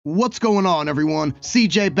What's going on, everyone?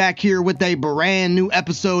 CJ back here with a brand new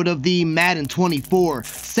episode of the Madden 24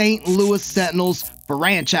 St. Louis Sentinels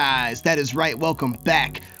Franchise. That is right, welcome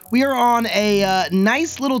back. We are on a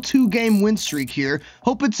nice little 2-game win streak here,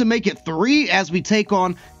 hoping to make it 3 as we take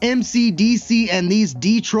on MCDC and these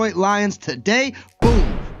Detroit Lions today.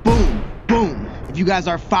 Boom, boom, boom. If you guys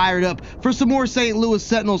are fired up for some more St. Louis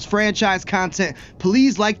Sentinels franchise content,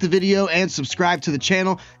 please like the video and subscribe to the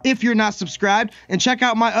channel if you're not subscribed, and check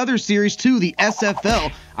out my other series too, the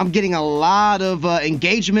SFL. I'm getting a lot of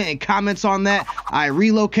engagement and comments on that. I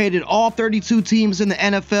relocated all 32 teams in the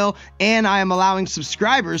NFL, and I am allowing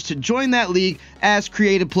subscribers to join that league as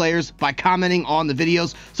creative players by commenting on the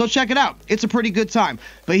videos, so check it out. It's a pretty good time.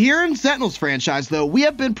 But here in Sentinels franchise though, we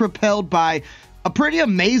have been propelled by a pretty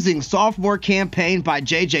amazing sophomore campaign by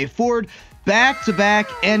J.J. Ford, back-to-back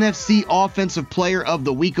NFC Offensive Player of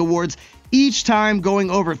the Week awards, each time going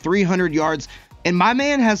over 300 yards. And my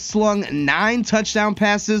man has slung 9 touchdown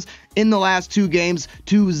passes in the last 2 games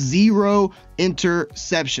to 0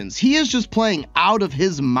 interceptions. He is just playing out of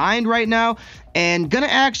his mind right now, and gonna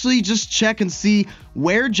actually just check and see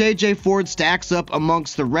where J.J. Ford stacks up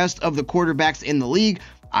amongst the rest of the quarterbacks in the league.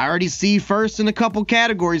 I already see first in a couple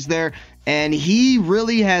categories there, and he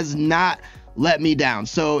really has not let me down.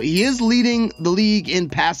 So he is leading the league in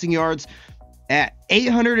passing yards at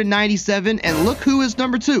 897, and look who is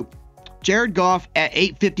number 2. Jared Goff at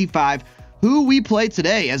 855, who we play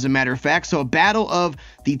today, as a matter of fact. So a battle of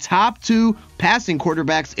the top 2 passing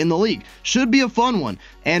quarterbacks in the league. Should be a fun one.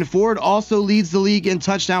 And Ford also leads the league in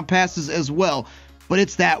touchdown passes as well. But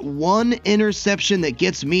it's that one interception that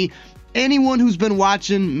gets me. Anyone who's been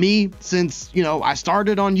watching me since, I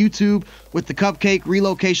started on YouTube with the Cupcake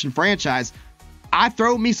Relocation Franchise, I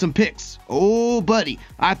throw me some picks. Oh, buddy,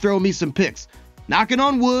 I throw me some picks. Knocking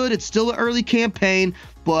on wood, it's still an early campaign,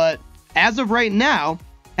 but as of right now,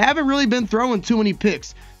 I haven't really been throwing too many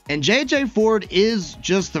picks. And J.J. Ford is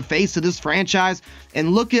just the face of this franchise. And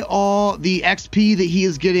look at all the XP that he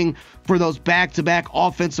is getting for those back-to-back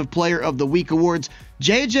Offensive Player of the Week awards.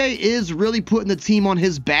 JJ is really putting the team on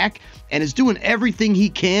his back and is doing everything he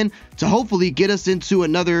can to hopefully get us into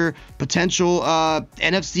another potential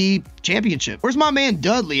NFC championship. Where's my man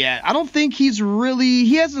Dudley at? I don't think he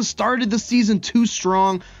hasn't started the season too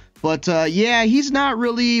strong. But yeah, he's not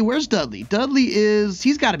really. Where's Dudley?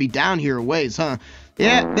 He's got to be down here a ways, huh?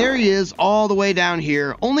 Yeah, there he is, all the way down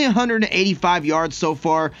here. Only 185 yards so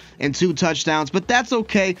far and 2 touchdowns, but that's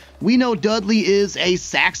okay. We know Dudley is a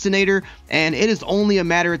Saxonator, and it is only a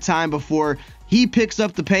matter of time before he picks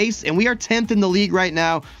up the pace. And we are 10th in the league right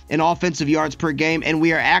now in offensive yards per game, and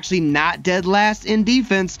we are actually not dead last in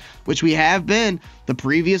defense, which we have been the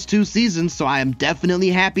previous 2 seasons, so I am definitely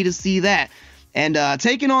happy to see that. And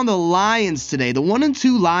taking on the Lions today, the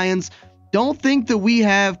 1-2 Lions. Don't think that we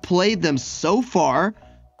have played them so far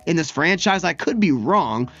in this franchise. I could be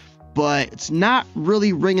wrong, but it's not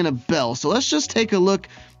really ringing a bell. So let's just take a look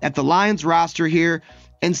at the Lions roster here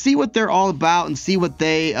and see what they're all about and see what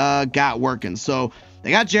they got working. So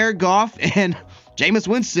they got Jared Goff and Jameis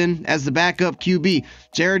Winston as the backup QB.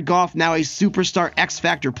 Jared Goff now a superstar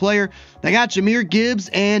X-Factor player. They got Jahmyr Gibbs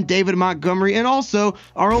and David Montgomery, and also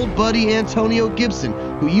our old buddy Antonio Gibson,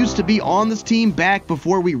 who used to be on this team back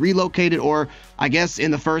before we relocated, or I guess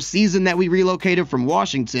in the first season that we relocated from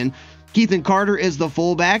Washington. Keithan Carter is the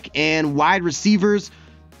fullback, and wide receivers.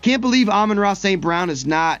 Can't believe Amon-Ra St. Brown is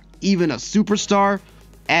not even a superstar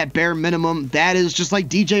at bare minimum. That is just like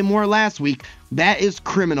DJ Moore last week. That is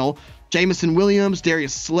criminal. Jameson Williams,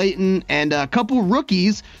 Darius Slayton, and a couple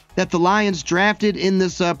rookies that the Lions drafted in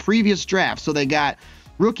this previous draft. So they got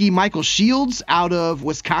rookie Michael Shields out of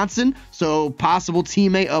Wisconsin, so possible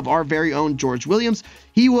teammate of our very own George Williams.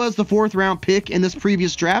 He was the 4th round pick in this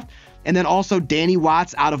previous draft. And then also Danny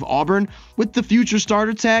Watts out of Auburn with the future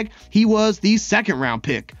starter tag. He was the 2nd round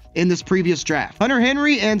pick in this previous draft. Hunter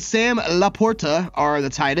Henry and Sam Laporta are the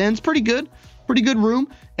tight ends. Pretty good room.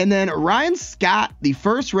 And then Ryan Scott, the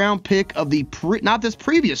 1st round pick of the not this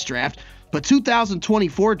previous draft, but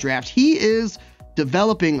 2024 draft. He is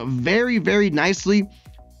developing very, very nicely.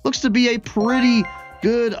 Looks to be a pretty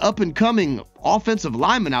good up-and-coming offensive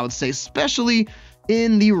lineman, I would say, especially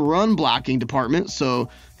in the run blocking department. So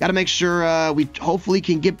got to make sure we hopefully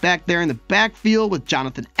can get back there in the backfield with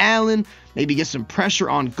Jonathan Allen, maybe get some pressure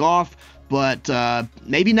on Goff, but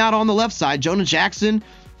maybe not on the left side. Jonah Jackson,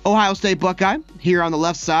 Ohio State Buckeye, here on the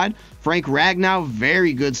left side. Frank Ragnow,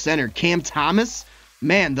 very good center. Cam Thomas,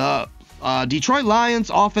 man, the Detroit Lions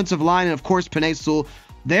offensive line, and of course Penei Sewell,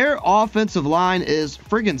 their offensive line is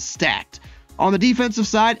friggin' stacked. On the defensive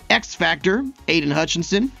side, X Factor, Aiden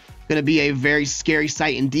Hutchinson, going to be a very scary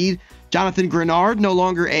sight indeed. Jonathan Grenard, no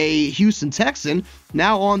longer a Houston Texan,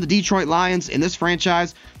 now on the Detroit Lions in this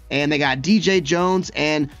franchise. And they got DJ Jones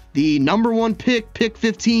and the #1 pick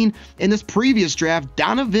 15 in this previous draft,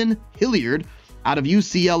 Donovan Hilliard out of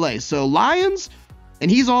UCLA. So Lions,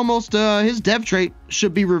 and he's almost, his dev trait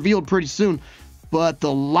should be revealed pretty soon. But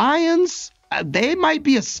the Lions, they might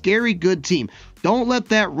be a scary good team. Don't let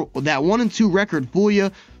that 1-2 record fool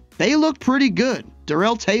you. They look pretty good.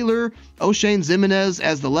 Darrell Taylor, O'Shane Zimenez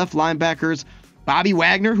as the left linebackers, Bobby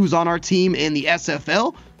Wagner, who's on our team in the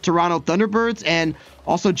SFL, Toronto Thunderbirds, and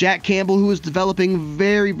also Jack Campbell, who is developing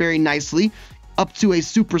very, very nicely up to a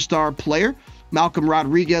superstar player. Malcolm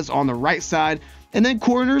Rodriguez on the right side. And then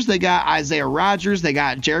corners, they got Isaiah Rodgers. They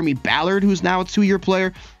got Jeremy Ballard, who's now a 2-year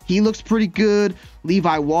player. He looks pretty good.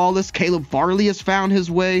 Levi Wallace. Caleb Farley has found his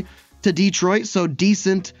way to Detroit. So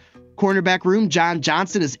decent cornerback room. John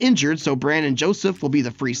Johnson is injured, so Brandon Joseph will be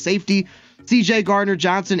the free safety. CJ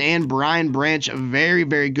Gardner-Johnson and Brian Branch, very,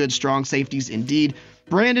 very good strong safeties indeed.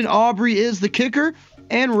 Brandon Aubrey is the kicker,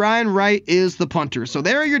 and Ryan Wright is the punter. So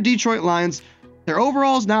there are your Detroit Lions. Their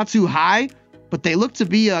overall is not too high, but they look to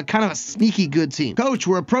be a kind of a sneaky good team. Coach,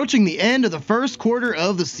 we're approaching the end of the first quarter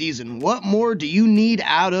of the season. What more do you need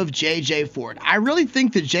out of JJ Ford? I really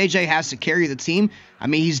think that JJ has to carry the team. I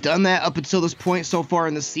mean, he's done that up until this point so far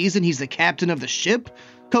in the season. He's the captain of the ship,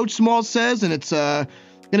 Coach Smallz says, and it's going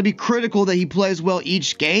to be critical that he plays well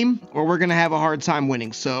each game, or we're going to have a hard time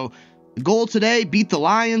winning. So the goal today, beat the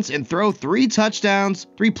Lions and throw 3+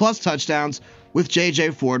 touchdowns with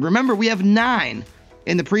JJ Ford. Remember, we have 9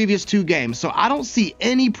 in the previous 2 games, so I don't see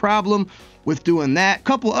any problem with doing that.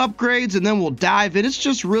 Couple upgrades, and then we'll dive in. It's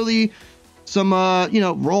just really some,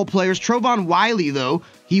 role players. Trovon Wiley, though,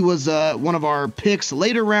 he was one of our picks,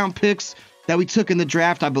 later round picks that we took in the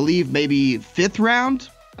draft, I believe maybe 5th round,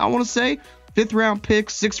 I want to say. 5th round pick,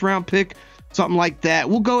 6th round pick, something like that.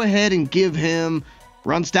 We'll go ahead and give him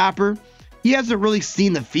run stopper. He hasn't really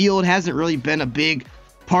seen the field, hasn't really been a big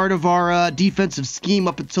part of our defensive scheme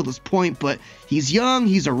up until this point, but he's young,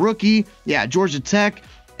 he's a rookie, Georgia Tech,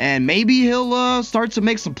 and maybe he'll start to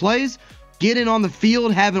make some plays. Getting on the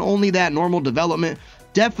field, having only that normal development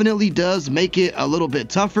definitely does make it a little bit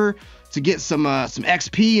tougher to get some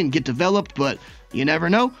XP and get developed, but you never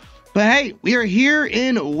know. But hey, we are here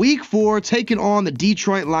in week 4 taking on the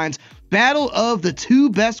Detroit Lions. Battle of the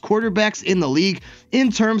 2 best quarterbacks in the league in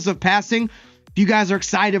terms of passing. If you guys are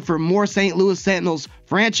excited for more St. Louis Sentinels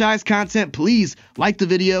franchise content, please like the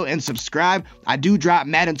video and subscribe. I do drop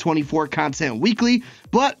Madden 24 content weekly,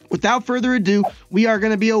 but without further ado, we are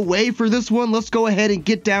going to be away for this one. Let's go ahead and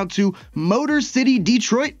get down to Motor City,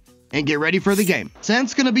 Detroit, and get ready for the game.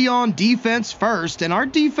 Sent's going to be on defense first, and our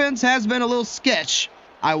defense has been a little sketch,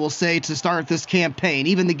 I will say, to start this campaign.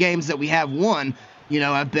 Even the games that we have won,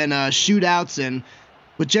 have been shootouts. And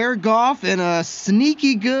with Jared Goff and a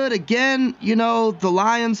sneaky good, again, the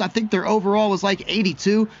Lions, I think their overall was like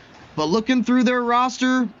 82. But looking through their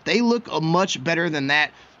roster, they look much better than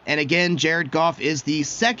that. And again, Jared Goff is the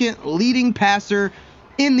 2nd leading passer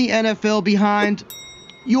in the NFL behind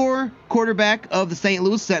your quarterback of the St.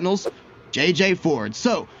 Louis Sentinels, JJ Ford.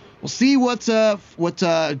 So we'll see what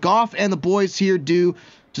Goff and the boys here do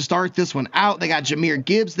to start this one out. They got Jahmyr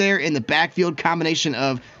Gibbs there in the backfield, combination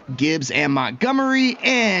of Gibbs and Montgomery,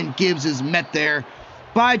 and Gibbs is met there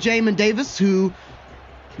by Jamin Davis, who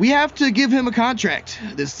we have to give him a contract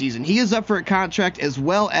this season. He is up for a contract, as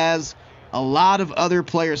well as a lot of other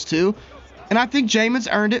players too, and I think Jamin's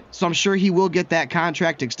earned it, so I'm sure he will get that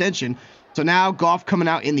contract extension. So now Goff coming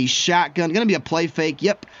out in the shotgun. Going to be a play fake.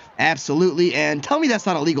 Yep, absolutely. And tell me that's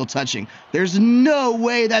not illegal touching. There's no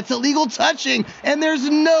way that's illegal touching. And there's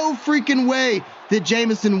no freaking way that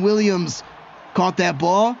Jameson Williams caught that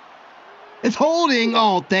ball. It's holding.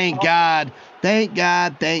 Oh, thank God. Thank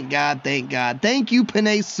God, thank God, thank God. Thank you,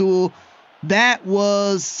 Penei Sewell. That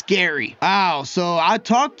was scary. Wow, so I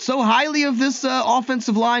talked so highly of this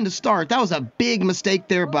offensive line to start. That was a big mistake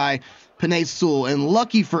there by Penei Sewell, and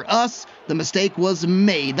lucky for us, the mistake was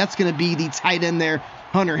made. That's going to be the tight end there,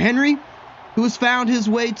 Hunter Henry, who has found his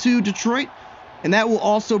way to Detroit, and that will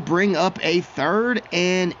also bring up a 3rd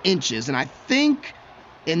and inches. And I think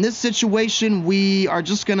in this situation, we are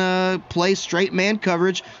just going to play straight man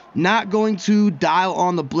coverage, not going to dial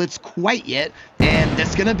on the blitz quite yet, and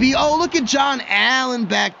that's going to be, oh, look at John Allen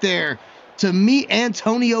back there to meet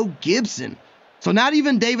Antonio Gibson. So not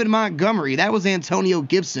even David Montgomery, that was Antonio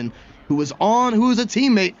Gibson, who was a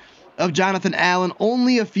teammate of Jonathan Allen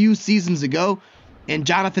only a few seasons ago, and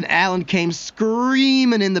Jonathan Allen came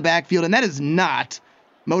screaming in the backfield, and that is not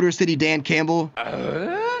Motor City Dan Campbell,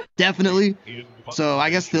 definitely. So I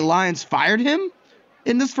guess the Lions fired him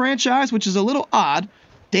in this franchise, which is a little odd,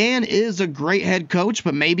 Dan is a great head coach,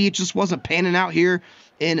 but maybe it just wasn't panning out here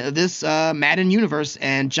in this Madden universe.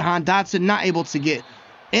 And Jahan Dotson not able to get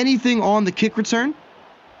anything on the kick return.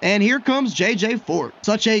 And here comes J.J. Ford.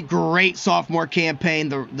 Such a great sophomore campaign.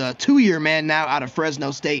 The two-year man now out of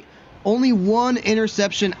Fresno State. Only one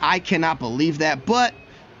interception. I cannot believe that. But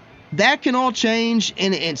that can all change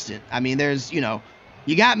in an instant. I mean, there's,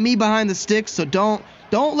 you got me behind the sticks, so don't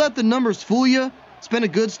let the numbers fool you. It's been a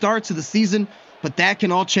good start to the season, but that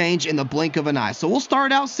can all change in the blink of an eye. So we'll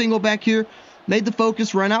start out single back here. Made the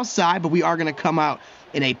focus run outside, but we are going to come out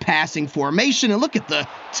in a passing formation. And look at the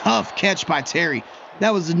tough catch by Terry.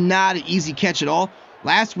 That was not an easy catch at all.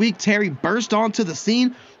 Last week, Terry burst onto the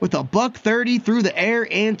scene with a $130 through the air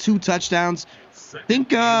and 2 touchdowns. I think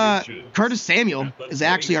Curtis Samuel is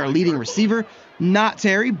actually our leading receiver, not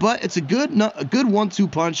Terry, but it's a good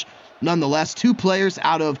 1-2 punch nonetheless. 2 players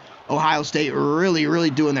out of Ohio State really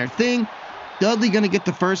doing their thing. Dudley going to get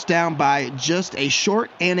the first down by just a short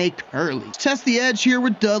and a curly. Test the edge here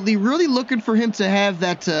with Dudley. Really looking for him to have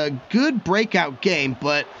that good breakout game,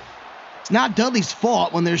 but it's not Dudley's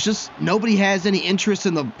fault when there's just nobody has any interest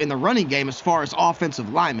in the running game as far as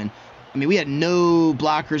offensive linemen. I mean, we had no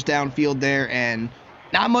blockers downfield there, and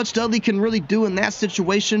not much Dudley can really do in that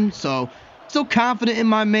situation. So, still confident in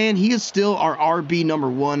my man. He is still our RB number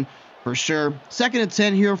 1 for sure. 2nd and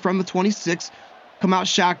 10 here from the 26. Come out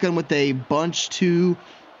shotgun with a bunch to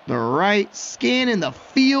the right. Scan in the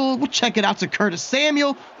field. We'll check it out to Curtis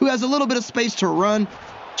Samuel, who has a little bit of space to run.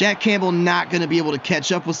 Jack Campbell not going to be able to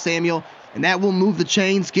catch up with Samuel, and that will move the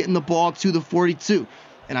chains, getting the ball to the 42.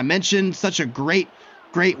 And I mentioned such a great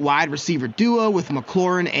wide receiver duo with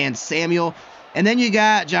McLaurin and Samuel. And then you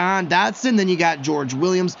got Jahan Dotson, then you got George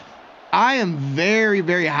Williams. I am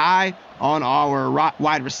very high on our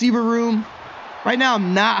wide receiver room. Right now,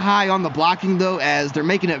 I'm not high on the blocking, though, as they're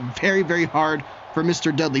making it very hard for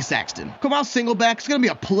Mr. Dudley Saxton. Come out single back. It's going to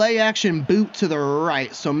be a play action boot to the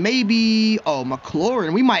right. So maybe,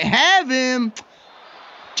 McLaurin. We might have him.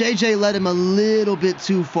 JJ led him a little bit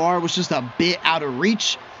too far. It was just a bit out of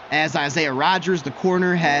reach as Isaiah Rodgers, the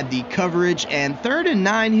corner, had the coverage. And 3rd and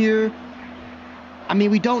 9 here. I mean,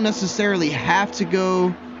 we don't necessarily have to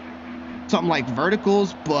go something like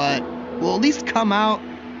verticals, but we'll at least come out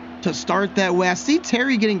to start that way. I see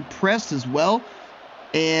Terry getting pressed as well.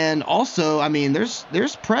 And also, I mean, there's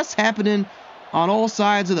press happening on all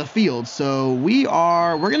sides of the field. So we're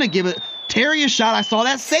going to give it Terry a shot. I saw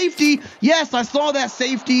that safety. Yes, I saw that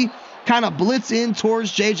safety kind of blitz in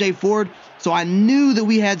towards J.J. Ford. So I knew that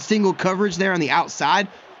we had single coverage there on the outside.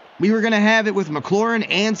 We were going to have it with McLaurin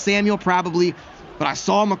and Samuel probably, but I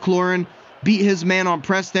saw McLaurin beat his man on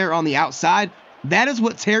press there on the outside. That is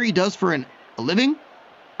what Terry does for a living.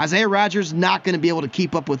 Isaiah Rodgers not going to be able to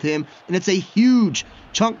keep up with him, and it's a huge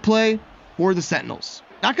chunk play for the Sentinels.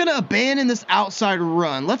 Not going to abandon this outside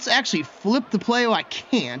run. Let's actually flip the play. Oh, I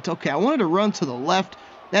can't. Okay, I wanted to run to the left.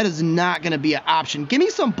 That is not going to be an option. Give me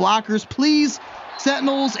some blockers, please.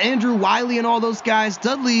 Sentinels, Andrew Wiley, and all those guys.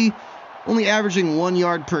 Dudley only averaging 1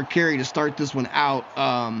 yard per carry to start this one out.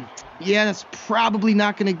 Yeah, that's probably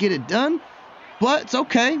not going to get it done, but it's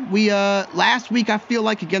okay. We last week, I feel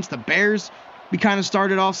like against the Bears, we kind of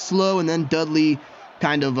started off slow, and then Dudley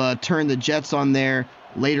kind of turned the Jets on there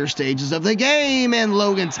later stages of the game. And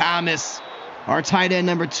Logan Thomas, our tight end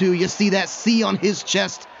number 2, you see that C on his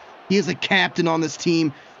chest. He is a captain on this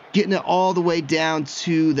team, getting it all the way down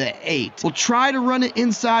to the 8. We'll try to run it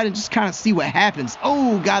inside and just kind of see what happens.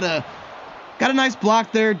 Oh, got a nice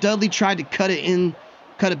block there. Dudley tried to cut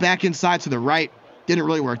it back inside to the right. Didn't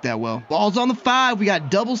really work that well. Ball's on the 5. We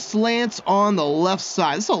got double slants on the left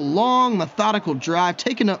side. This is a long, methodical drive,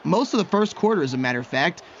 taking up most of the first quarter, as a matter of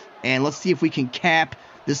fact. And let's see if we can cap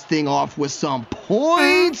this thing off with some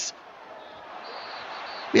points.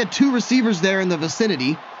 We had 2 receivers there in the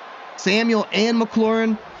vicinity, Samuel and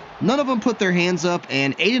McLaurin. None of them put their hands up,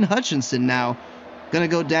 and Aiden Hutchinson now going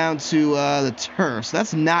to go down to the turf. So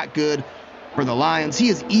that's not good for the Lions. He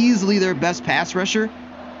is easily their best pass rusher.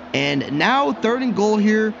 And now 3rd and goal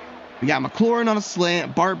here. We got McLaurin on a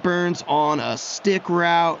slant, Bart Burns on a stick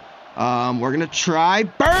route. We're going to try.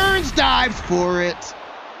 Burns dives for it.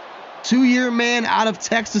 2-year man out of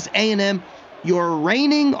Texas A&M, your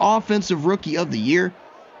reigning offensive rookie of the year,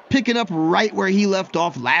 picking up right where he left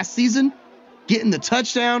off last season, getting the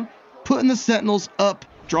touchdown, putting the Sentinels up,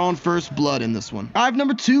 drawing first blood in this one. Drive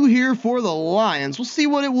number 2 here for the Lions. We'll see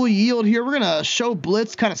what it will yield here. We're going to show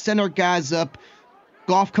blitz, kind of send our guys up.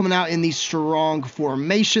 Goff coming out in the strong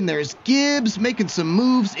formation. There's Gibbs making some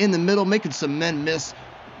moves in the middle, making some men miss.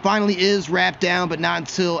 Finally is wrapped down, but not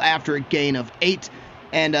until after a gain of 8.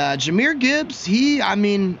 And Jahmyr Gibbs,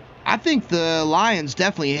 I think the Lions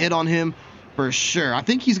definitely hit on him for sure. I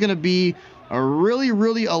think he's going to be a really,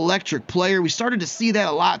 really electric player. We started to see that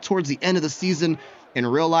a lot towards the end of the season in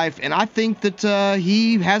real life, and I think that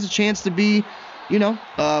he has a chance to be, you know,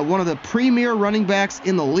 one of the premier running backs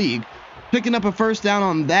in the league. Picking up a first down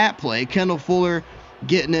on that play, Kendall Fuller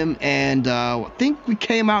getting him, and I think we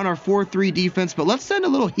came out in our 4-3 defense, but let's send a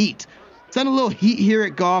little heat. Send a little heat here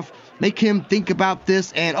at Goff. Make him think about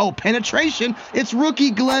this. And, oh, penetration. It's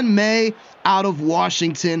rookie Glenn May out of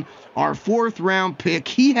Washington, our 4th-round pick.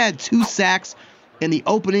 He had 2 sacks in the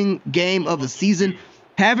opening game of the season.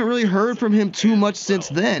 Haven't really heard from him too much since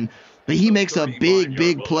then, but he makes a big,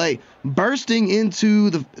 big play, bursting into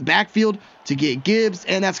the backfield to get Gibbs,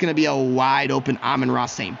 and that's going to be a wide-open Amon-Ra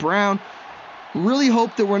St. Brown. Really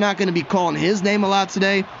hope that we're not going to be calling his name a lot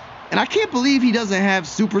today, and I can't believe he doesn't have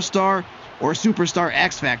Superstar or Superstar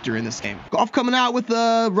X Factor in this game. Goff coming out with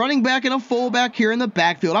a running back and a fullback here in the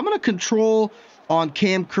backfield. I'm going to control on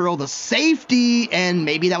Cam Curl, the safety, and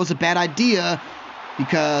maybe that was a bad idea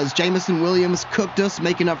because Jameson Williams cooked us,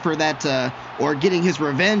 making up for that, or getting his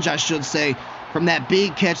revenge, I should say, from that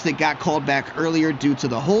big catch that got called back earlier due to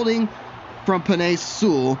the holding from Penei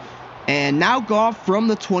Sewell. And now Goff from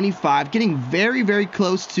the 25, getting very, very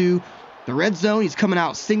close to the red zone. He's coming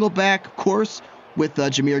out single back, of course, with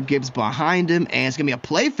Jahmyr Gibbs behind him. And it's going to be a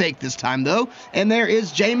play fake this time, though. And there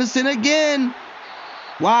is Jameson again.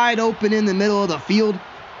 Wide open in the middle of the field.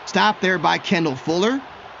 Stopped there by Kendall Fuller.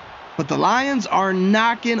 But the Lions are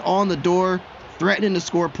knocking on the door, threatening to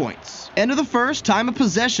score points. End of the first, time of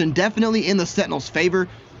possession definitely in the Sentinels' favor.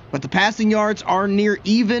 But the passing yards are near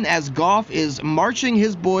even as Goff is marching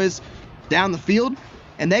his boys down the field.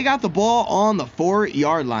 And they got the ball on the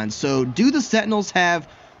 4-yard line. So do the Sentinels have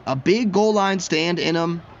a big goal line stand in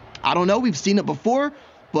them? I don't know. We've seen it before,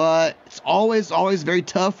 but it's always very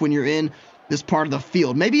tough when you're in this part of the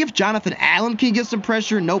field. Maybe if Jonathan Allen can get some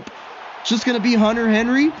pressure. Nope. It's just going to be Hunter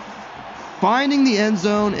Henry finding the end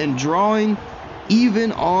zone and drawing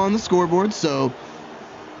even on the scoreboard. So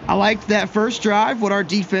I liked that first drive, what our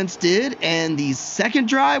defense did, and the second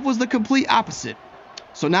drive was the complete opposite.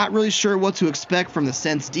 So not really sure what to expect from the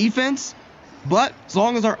Sens defense, but as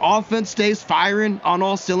long as our offense stays firing on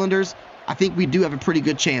all cylinders, I think we do have a pretty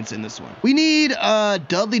good chance in this one. We need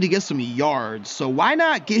Dudley to get some yards, so why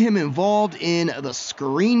not get him involved in the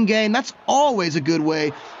screen game? That's always a good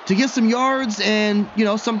way to get some yards, and, you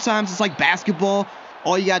know, sometimes it's like basketball.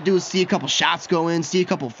 All you got to do is see a couple shots go in, see a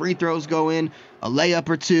couple free throws go in, a layup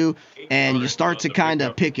or two, and you start to kind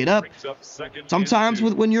of pick it up. Sometimes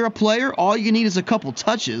when you're a player, all you need is a couple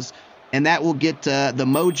touches, and that will get the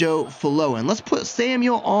mojo flowing. Let's put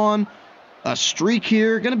Samuel on a streak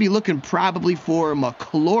here. Going to be looking probably for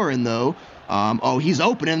McLaurin, though. Oh, he's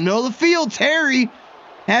open in the middle of the field. Terry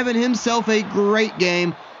having himself a great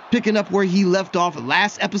game, picking up where he left off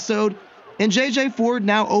last episode. And J.J. Ford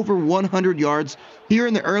now over 100 yards here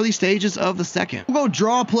in the early stages of the second. We'll go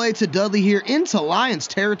draw play to Dudley here into Lions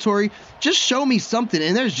territory. Just show me something.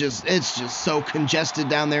 And it's just so congested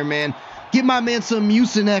down there, man. Give my man some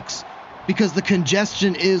Mucinex because the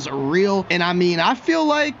congestion is real. And I mean, I feel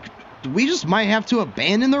like we just might have to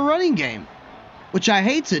abandon the running game, which I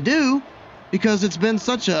hate to do because it's been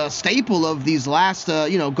such a staple of these last,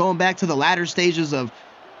 going back to the latter stages of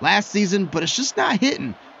last season, but it's just not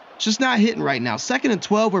hitting. It's just not hitting right now. 2nd and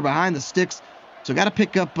 12, we're behind the sticks, so got to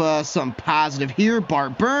pick up something positive here.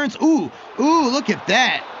 Bart Burns, ooh, look at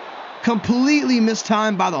that. Completely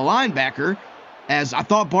mistimed by the linebacker, as I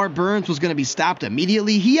thought Bart Burns was going to be stopped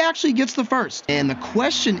immediately. He actually gets the first. And the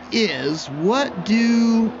question is, what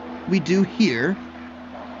do we do here?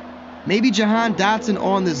 Maybe Jahan Dotson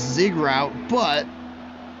on this zig route, but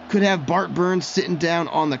could have Bart Burns sitting down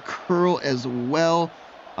on the curl as well.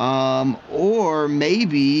 Or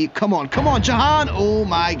maybe, come on, Jahan. Oh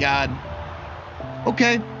my God.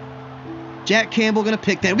 Okay. Jack Campbell going to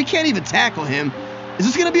pick that. We can't even tackle him. Is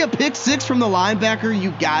this going to be a pick six from the linebacker? You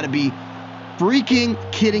got to be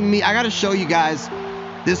freaking kidding me. I got to show you guys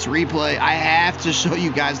this replay. I have to show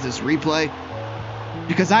you guys this replay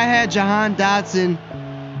because I had Jahan Dotson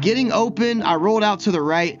getting open. I rolled out to the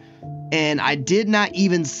right and I did not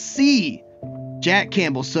even see Jack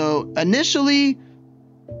Campbell. So initially,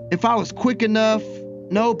 if I was quick enough,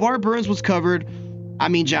 no, Bart Burns was covered. I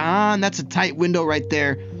mean, Jahan, that's a tight window right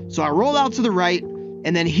there. So I roll out to the right,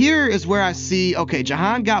 and then here is where I see, okay,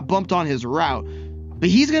 Jahan got bumped on his route, but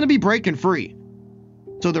he's going to be breaking free.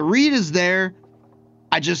 So the read is there.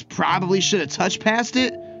 I just probably should have touched past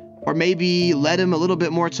it, or maybe led him a little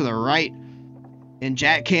bit more to the right. And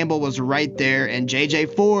Jack Campbell was right there, and J.J.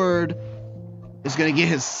 Ford is going to get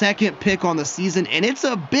his second pick on the season, and it's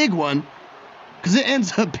a big one. because it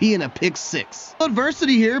ends up being a pick six.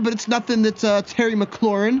 Adversity here, but it's nothing that Terry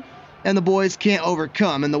McLaurin and the boys can't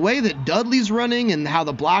overcome. And the way that Dudley's running and how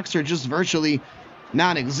the blocks are just virtually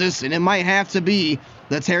non-existent, it might have to be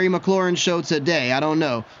the Terry McLaurin show today. I don't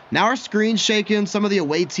know. Now our screen's shaking. Some of the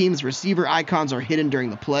away teams' receiver icons are hidden during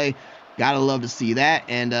the play. Gotta love to see that.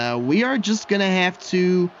 And we are just going to have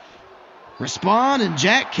to respond. And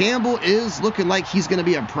Jack Campbell is looking like he's going to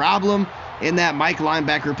be a problem in that Mike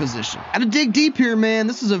linebacker position. Gotta dig deep here, man.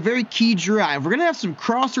 This is a very key drive. We're going to have some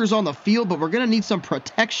crossers on the field, but we're going to need some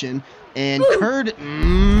protection. And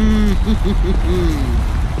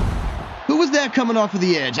who was that coming off of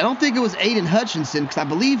the edge? I don't think it was Aiden Hutchinson, because I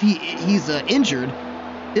believe he's injured.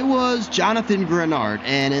 It was Jonathan Grenard.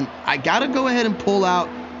 And I got to go ahead and pull out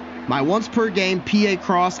my once per game PA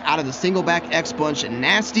cross out of the single back X bunch and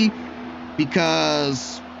nasty,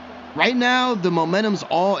 because right now the momentum's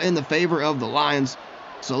all in the favor of the Lions.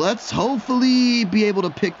 So let's hopefully be able to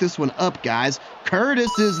pick this one up, guys.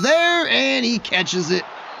 Curtis is there, and he catches it.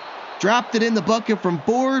 Dropped it in the bucket from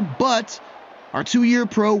Ford, but our 2-year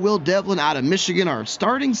pro, Will Devlin, out of Michigan, our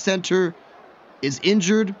starting center, is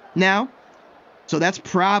injured now. So that's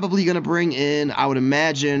probably going to bring in, I would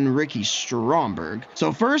imagine, Ricky Stromberg.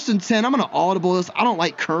 So 1st and 10, I'm going to audible this. I don't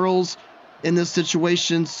like curls in this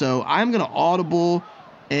situation, so I'm going to audible.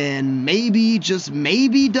 And maybe, just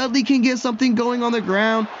maybe, Dudley can get something going on the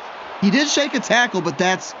ground. He did shake a tackle, but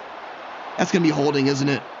that's going to be holding, isn't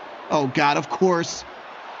it? Oh, God, of course.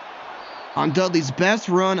 On Dudley's best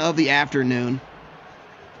run of the afternoon,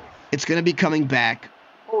 it's going to be coming back.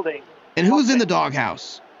 Holding. And who's in the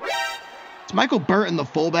doghouse? It's Michael Burton, the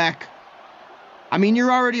fullback. I mean,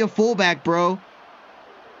 you're already a fullback, bro.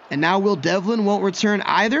 And now Will Devlin won't return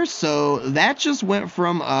either, so that just went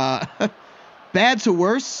from bad to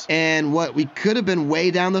worse, and what we could have been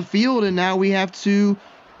way down the field, and now we have to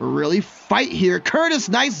really fight here. Curtis,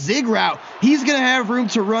 nice zig route. He's going to have room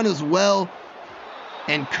to run as well.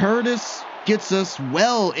 And Curtis gets us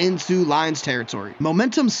well into Lions territory.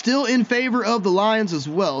 Momentum still in favor of the Lions as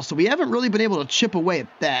well, so we haven't really been able to chip away at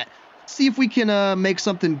that. See if we can make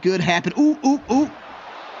something good happen. Ooh, ooh, ooh.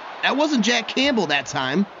 That wasn't Jack Campbell that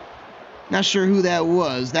time. Not sure who that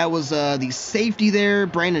was. That was the safety there,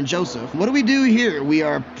 Brandon Joseph. What do we do here? We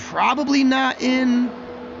are probably not in,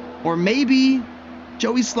 or maybe,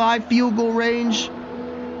 Joey Slide field goal range.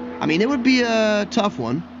 I mean, it would be a tough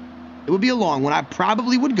one. It would be a long one. I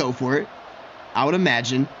probably would go for it, I would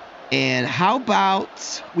imagine. And how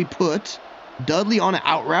about we put Dudley on an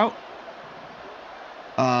out route?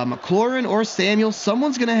 McLaurin or Samuel.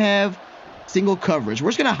 Someone's going to have single coverage. We're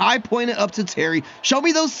just going to high point it up to Terry. Show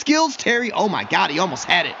me those skills, Terry. Oh, my God. He almost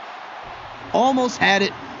had it. Almost had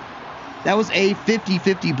it. That was a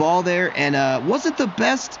 50-50 ball there. And wasn't the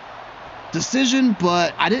best decision,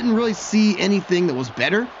 but I didn't really see anything that was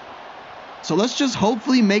better. So let's just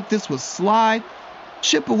hopefully make this with Sly.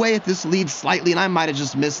 Chip away at this lead slightly, and I might have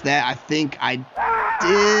just missed that. I think I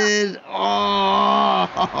did.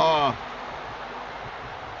 Oh,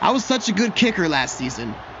 I was such a good kicker last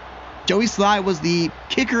season. Joey Sly was the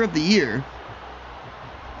kicker of the year,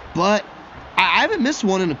 but I haven't missed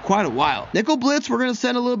one in quite a while. Nickel blitz, we're going to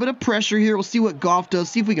send a little bit of pressure here. We'll see what Goff does,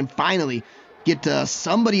 see if we can finally get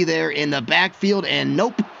somebody there in the backfield, and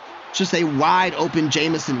nope. Just a wide open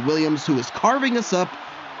Jamison Williams, who is carving us up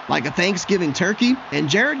like a Thanksgiving turkey. And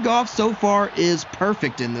Jared Goff so far is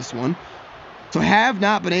perfect in this one. So have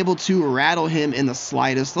not been able to rattle him in the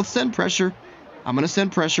slightest. Let's send pressure. I'm going to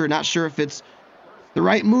send pressure. Not sure if it's the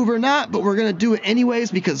right move or not, but we're going to do it anyways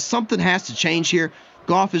because something has to change here.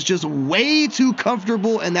 Goff is just way too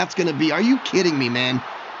comfortable, and that's going to be... Are you kidding me, man?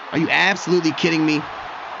 Are you absolutely kidding me?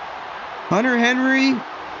 Hunter Henry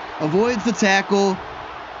avoids the tackle.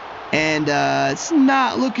 And it's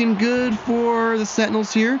not looking good for the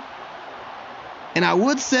Sentinels here. And I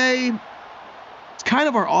would say it's kind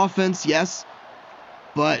of our offense, yes.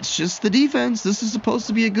 But it's just the defense. This is supposed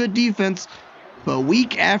to be a good defense. But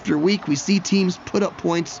week after week, we see teams put up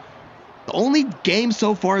points. The only game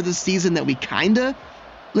so far this season that we kind of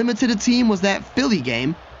limited a team was that Philly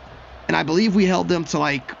game. And I believe we held them to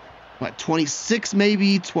like, what, 26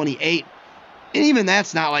 maybe, 28. And even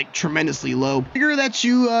that's not like tremendously low. Figure that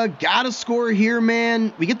you got to score here,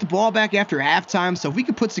 man. We get the ball back after halftime. So if we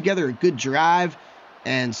could put together a good drive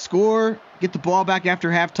and score, get the ball back after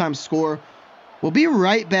halftime, score, we'll be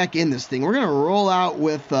right back in this thing. We're going to roll out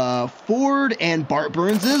with Ford, and Bart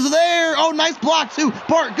Burns is there. Oh, nice block too.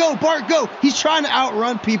 Bart, go, Bart, go. He's trying to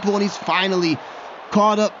outrun people, and he's finally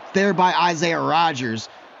caught up there by Isaiah Rodgers.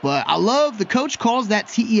 But I love the coach calls that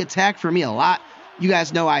TE attack for me a lot. You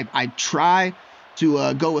guys know I try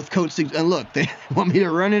to go with coach, and look, they want me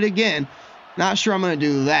to run it again. Not sure I'm going to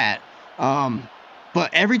do that.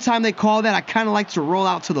 But every time they call that, I kind of like to roll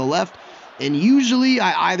out to the left. And usually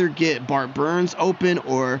I either get Bart Burns open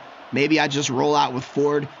or maybe I just roll out with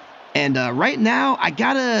Ford. And right now, I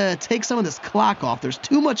got to take some of this clock off. There's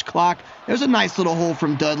too much clock. There's a nice little hole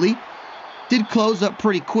from Dudley. Did close up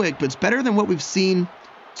pretty quick, but it's better than what we've seen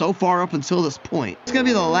so far up until this point. It's going to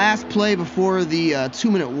be the last play before the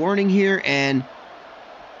 2-minute warning here. And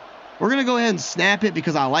we're going to go ahead and snap it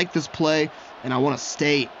because I like this play and I want to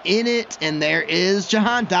stay in it. And there is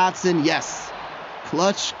Jahan Dotson. Yes.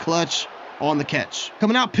 Clutch, clutch on the catch.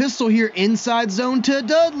 Coming out pistol here inside zone to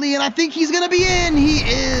Dudley, and I think he's going to be in. He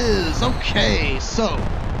is. Okay, so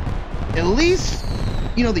at least,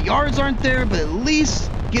 you know, the yards aren't there, but at least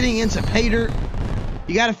getting into pay dirt,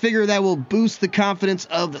 you got to figure that will boost the confidence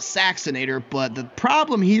of the Saxonator. But the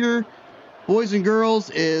problem here, boys and girls,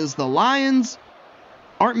 is the Lions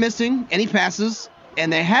aren't missing any passes,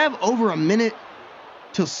 and they have over a minute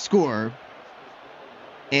to score.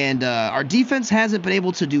 And our defense hasn't been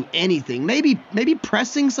able to do anything. Maybe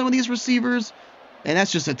pressing some of these receivers. And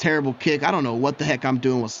that's just a terrible kick. I don't know what the heck I'm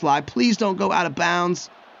doing with slide. Please don't go out of bounds.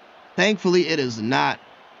 Thankfully, it is not.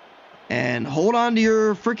 And hold on to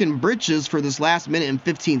your freaking britches for this last minute and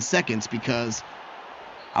 15 seconds because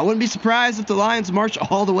I wouldn't be surprised if the Lions march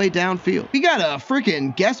all the way downfield. We got a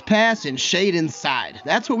freaking guest pass and shade inside.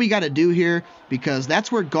 That's what we got to do here because that's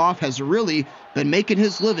where Goff has really been making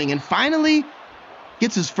his living. And finally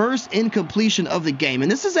gets his first incompletion of the game.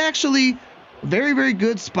 And this is actually a very, very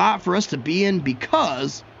good spot for us to be in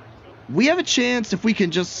because we have a chance if we can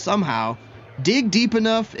just somehow dig deep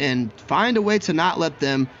enough and find a way to not let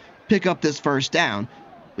them pick up this first down.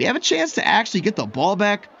 We have a chance to actually get the ball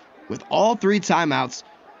back with all 3 timeouts.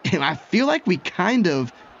 And I feel like we kind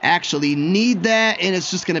of actually need that. And it's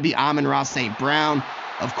just going to be Amon-Ra St. Brown.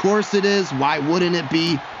 Of course it is. Why wouldn't it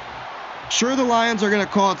be? Sure, the Lions are going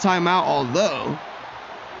to call a timeout, although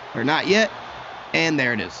or not yet. And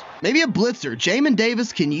there it is. Maybe a blitzer. Jamin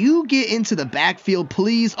Davis, can you get into the backfield,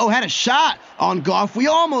 please? Oh, had a shot on Goff. We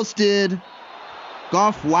almost did.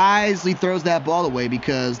 Goff wisely throws that ball away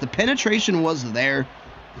because the penetration was there.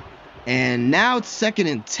 And now it's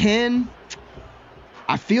 2nd and 10.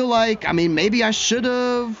 I feel like, I mean, maybe I should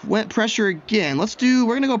have went pressure again. We're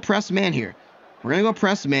going to go press man here. We're going to go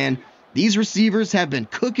press man. These receivers have been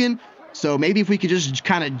cooking. So maybe if we could just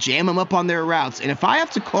kind of jam them up on their routes. And if I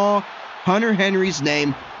have to call Hunter Henry's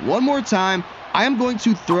name one more time, I am going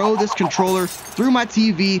to throw this controller through my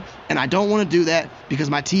TV. And I don't want to do that because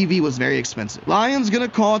my TV was very expensive. Lions going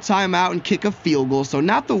to call a timeout and kick a field goal. So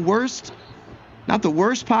not the worst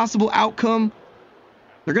possible outcome.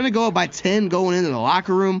 They're going to go up by 10 going into the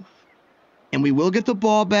locker room. And we will get the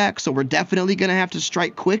ball back. So we're definitely going to have to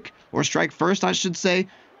strike quick, or strike first, I should say.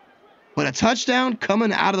 But a touchdown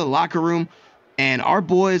coming out of the locker room, and our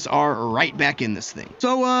boys are right back in this thing.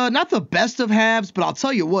 So not the best of halves, but I'll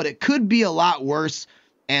tell you what, it could be a lot worse.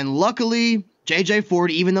 And luckily, J.J.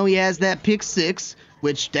 Ford, even though he has that pick 6,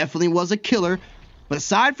 which definitely was a killer, but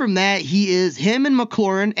aside from that, him and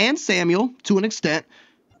McLaurin and Samuel, to an extent,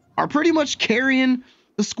 are pretty much carrying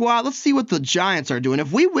the squad. Let's see what the Giants are doing.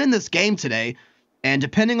 If we win this game today, and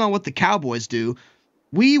depending on what the Cowboys do,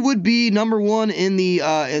 we would be number 1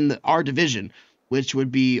 in our division, which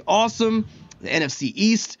would be awesome. The NFC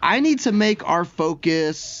East. I need to make our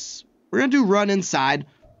focus. We're going to do run inside.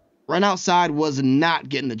 Run outside was not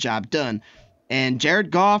getting the job done. And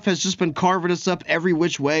Jared Goff has just been carving us up every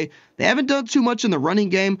which way. They haven't done too much in the running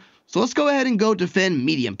game. So let's go ahead and go defend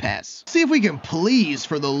medium pass. See if we can please,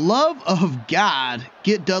 for the love of God,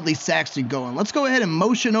 get Dudley Saxton going. Let's go ahead and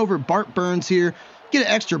motion over Bart Burns here. Get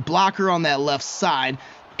an extra blocker on that left side.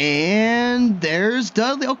 And there's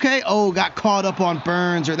Dudley. Okay. Oh, got caught up on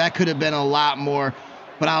Burns, or that could have been a lot more.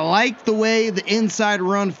 But I like the way the inside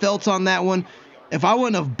run felt on that one. If I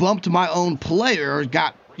wouldn't have bumped my own player or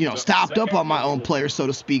got, stopped up on my own player, so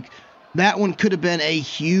to speak, that one could have been a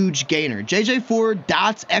huge gainer. J.J. Ford,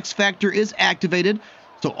 Dot's X Factor is activated.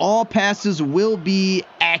 So all passes will be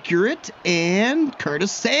accurate. And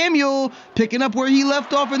Curtis Samuel picking up where he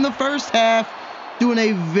left off in the first half. Doing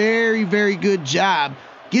a very, very good job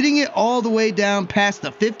getting it all the way down past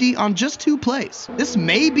the 50 on just 2 plays. This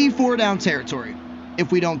may be 4-down territory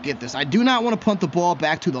if we don't get this. I do not want to punt the ball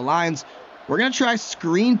back to the Lions. We're going to try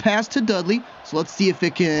screen pass to Dudley. So let's see if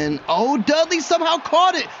it can... Oh, Dudley somehow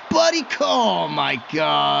caught it. Buddy, oh my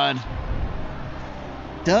God.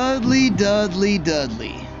 Dudley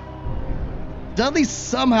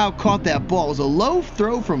somehow caught that ball. It was a low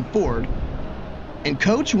throw from Ford. And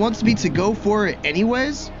coach wants me to go for it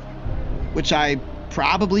anyways, which I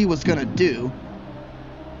probably was going to do.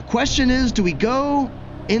 The question is, do we go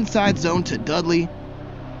inside zone to Dudley.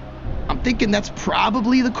 I'm thinking that's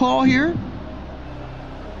probably the call here.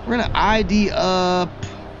 We're going to ID up.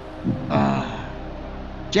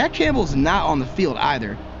 Jack Campbell's not on the field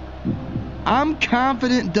either. I'm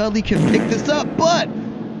confident Dudley can pick this up, but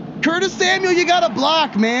Curtis Samuel, you got to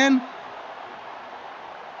block, man.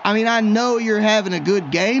 I mean, I know you're having a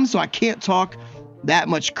good game, so I can't talk that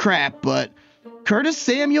much crap, but Curtis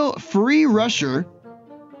Samuel, free rusher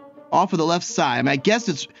off of the left side. I mean, I guess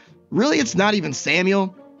it's not even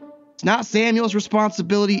Samuel. It's not Samuel's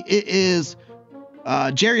responsibility. It is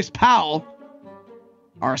Jarius Powell,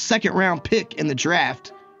 our second-round pick in the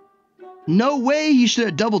draft. No way he should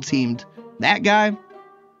have double-teamed that guy.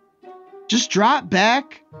 Just drop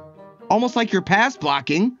back, almost like you're pass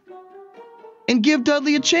blocking, and give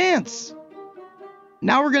Dudley a chance.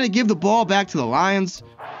 Now we're going to give the ball back to the Lions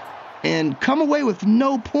and come away with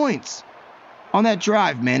no points on that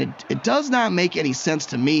drive, man. It does not make any sense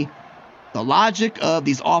to me. The logic of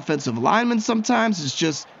these offensive linemen sometimes is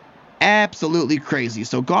just absolutely crazy.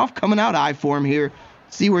 So Goff coming out I for him here.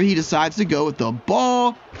 See where he decides to go with the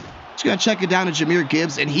ball. Just going to check it down to Jahmyr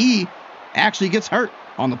Gibbs, and he actually gets hurt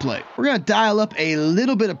on the play. We're going to dial up a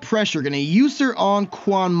little bit of pressure. Going to user on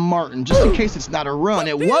Quan Martin, just in case it's not a run.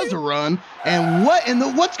 It was a run, and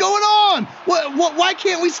what's going on? Why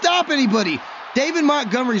can't we stop anybody? David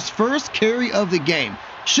Montgomery's first carry of the game.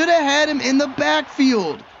 Should have had him in the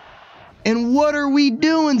backfield. And what are we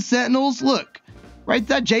doing, Sentinels? Look, right,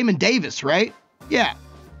 that Jamin Davis, right? Yeah,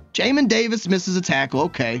 Jamin Davis misses a tackle.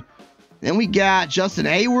 Okay. Then we got Justin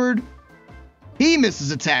Hayward. He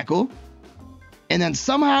misses a tackle. And then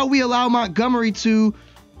somehow we allow Montgomery to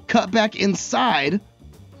cut back inside.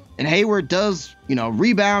 And Hayward does,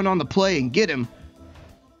 rebound on the play and get him.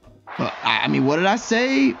 But, I mean, what did I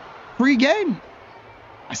say pre-game?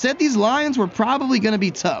 I said these Lions were probably going to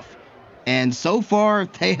be tough. And so far,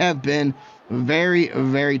 they have been very,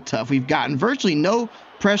 very tough. We've gotten virtually no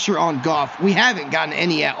pressure on Goff. We haven't gotten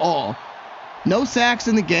any at all. No sacks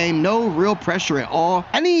in the game, no real pressure at all.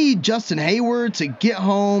 I need Justin Hayward to get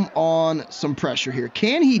home on some pressure here.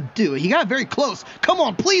 Can he do it? He got very close. Come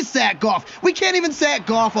on, please sack Goff. We can't even sack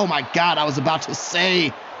Goff. Oh my God, I was about to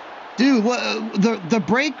say. Dude, what the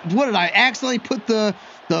break, what did I accidentally put the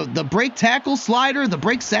break tackle slider, the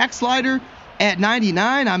break sack slider at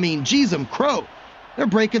 99? I mean, geez, crow. They're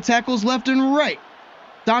breaking tackles left and right.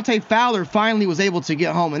 Dante Fowler finally was able to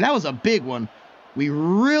get home, and that was a big one. We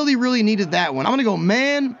really, really needed that one. I'm going to go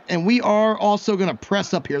man, and we are also going to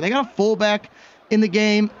press up here. They got a fullback in the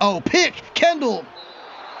game. Oh, pick, Kendall.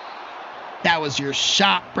 That was your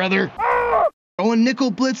shot, brother. Going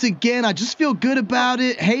nickel blitz again. I just feel good about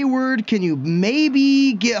it. Hayward, can you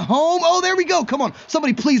maybe get home? Oh, there we go. Come on.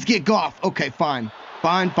 Somebody please get Goff. Okay, fine.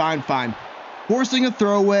 Fine. Forcing a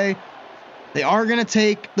throwaway. They are going to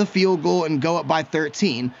take the field goal and go up by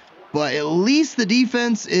 13. But at least the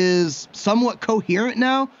defense is somewhat coherent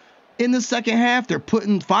now in the second half. They're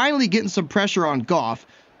finally getting some pressure on Goff,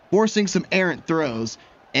 forcing some errant throws.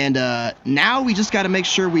 And now we just got to make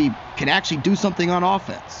sure we can actually do something on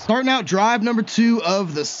offense. Starting out drive number 2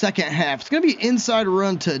 of the second half. It's going to be inside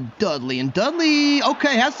run to Dudley. And Dudley,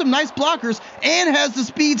 okay, has some nice blockers and has the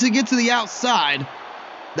speed to get to the outside.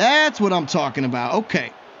 That's what I'm talking about.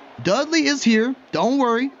 Okay, Dudley is here. Don't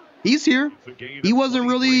worry. He's here. He wasn't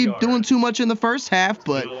really doing too much in the first half,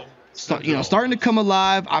 but starting to come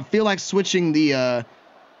alive. I feel like switching the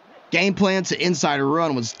game plan to inside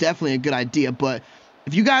run was definitely a good idea. But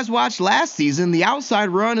if you guys watched last season, the outside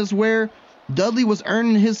run is where Dudley was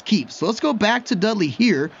earning his keep. So let's go back to Dudley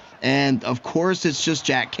here. And, of course, it's just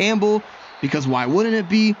Jack Campbell, because why wouldn't it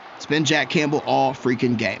be? It's been Jack Campbell all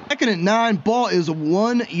freaking game. Second and 9, ball is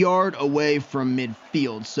 1 yard away from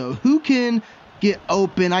midfield. So who can get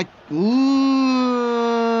open? Was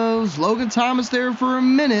Logan Thomas there for a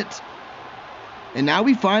minute. And now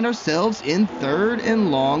we find ourselves in 3rd and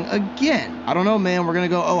long again. I don't know, man. We're going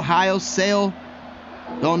to go Ohio Sale.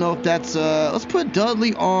 Don't know if that's... let's put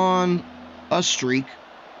Dudley on a streak.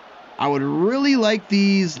 I would really like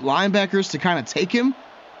these linebackers to kind of take him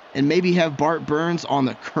and maybe have Bart Burns on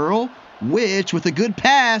the curl, which, with a good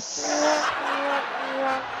pass...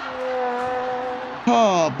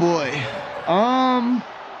 Oh, boy.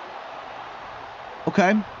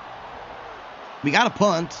 Okay. We got to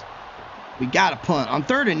punt. On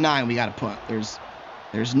 3rd and 9, we got to punt. There's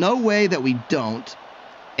no way that we don't.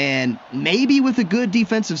 And maybe with a good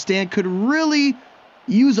defensive stand could really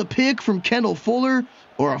use a pick from Kendall Fuller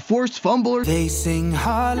or a forced fumble. They sing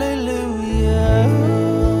hallelujah.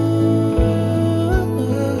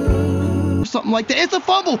 Something like that. It's a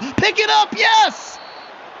fumble. Pick it up. Yes.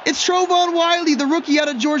 It's Trovon Wiley, the rookie out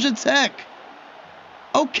of Georgia Tech.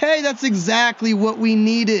 Okay, that's exactly what we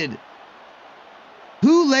needed.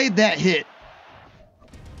 Who laid that hit?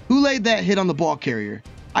 Who laid that hit on the ball carrier?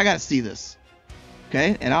 I got to see this.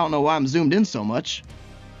 Okay, and I don't know why I'm zoomed in so much.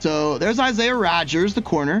 So there's Isaiah Rodgers, the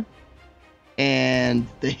corner. And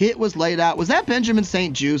the hit was laid out. Was that Benjamin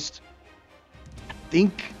St. Juste? I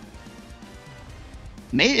think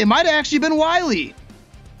it might have actually been Wiley.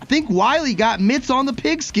 I think Wiley got mitts on the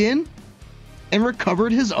pigskin and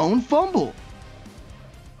recovered his own fumble.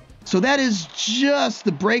 So that is just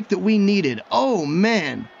the break that we needed. Oh,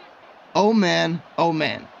 man. Oh, man. Oh,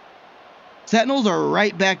 man. Sentinels are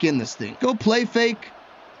right back in this thing. Go play fake.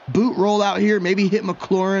 Boot roll out here. Maybe hit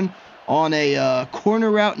McLaurin on a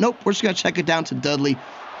corner route. Nope, we're just going to check it down to Dudley.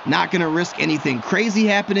 Not going to risk anything crazy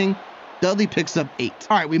happening. Dudley picks up 8.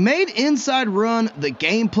 All right, we made inside run the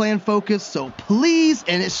game plan focus, so please,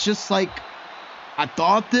 and it's just like, I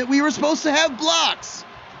thought that we were supposed to have blocks.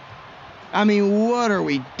 I mean, what are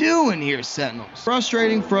we doing here, Sentinels?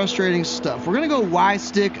 Frustrating stuff. We're going to go Y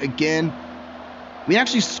stick again. We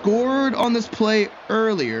actually scored on this play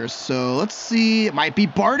earlier, so let's see. It might be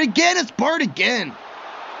Bart again. It's Bart again.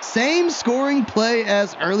 Same scoring play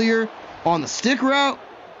as earlier on the stick route.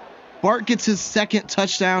 Bart gets his second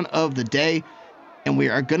touchdown of the day, and we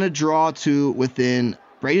are going to draw to within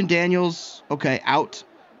Braden Daniels. Okay, out.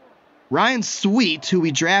 Ryan Sweet, who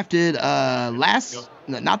we drafted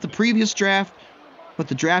not the previous draft, but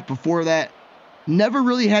the draft before that, never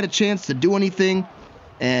really had a chance to do anything.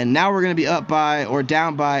 And now we're going to be up by, or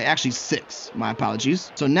down by, actually 6. My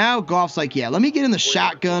apologies. So now Goff's like, yeah, let me get in the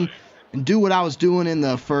shotgun and do what I was doing in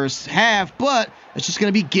the first half, but it's just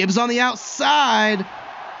going to be Gibbs on the outside.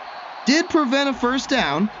 Did prevent a first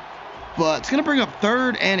down, but it's going to bring up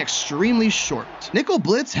 3rd and extremely short. Nickel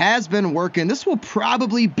blitz has been working. This will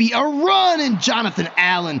probably be a run, and Jonathan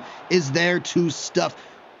Allen is there to stuff.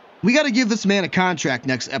 We got to give this man a contract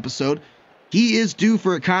next episode. He is due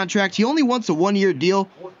for a contract. He only wants a 1-year deal.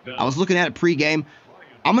 I was looking at it pregame.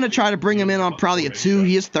 I'm going to try to bring him in on probably a 2.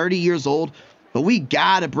 He is 30 years old, but we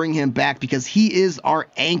got to bring him back because he is our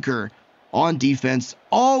anchor on defense.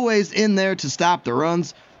 Always in there to stop the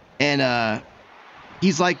runs. And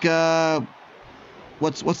he's like,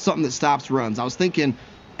 what's something that stops runs? I was thinking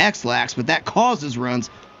X-Lax, but that causes runs.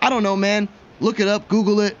 I don't know, man. Look it up.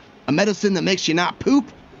 Google it. A medicine that makes you not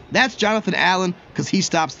poop. That's Jonathan Allen because he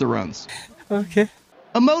stops the runs. Okay.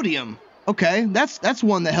 Imodium. Okay, that's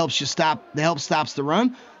one that helps you stops the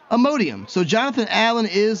run. Imodium. So Jonathan Allen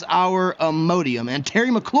is our Imodium, and Terry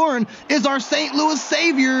McLaurin is our St. Louis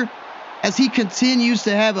savior as he continues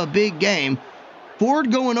to have a big game.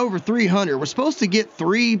 Ford going over 300. We're supposed to get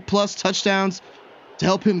 3+ touchdowns to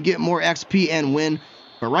help him get more XP and win.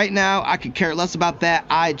 But right now, I could care less about that.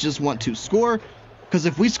 I just want to score, because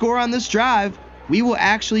if we score on this drive, we will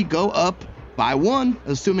actually go up by 1,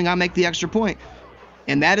 assuming I make the extra point.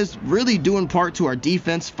 And that is really due in part to our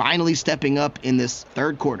defense finally stepping up in this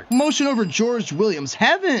 3rd quarter. Motion over George Williams.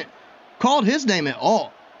 Haven't called his name at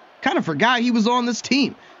all. Kind of forgot he was on this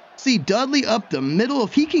team. See, Dudley up the middle.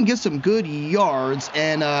 If he can get some good yards,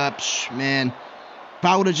 and man, if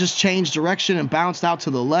I would have just changed direction and bounced out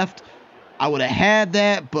to the left, I would have had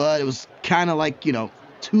that, but it was kind of like, too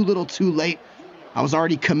little too late. I was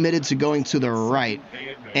already committed to going to the right.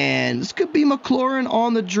 And this could be McLaurin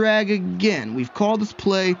on the drag again. We've called this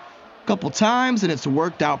play a couple times, and it's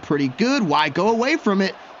worked out pretty good. Why go away from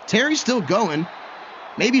it? Terry's still going.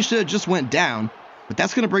 Maybe he should have just went down. But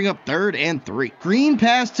that's going to bring up 3rd and 3. Green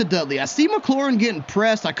pass to Dudley. I see McLaurin getting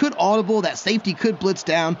pressed. I could audible. That safety could blitz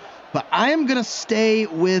down. But I am going to stay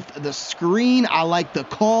with the screen. I like the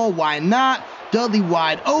call. Why not? Dudley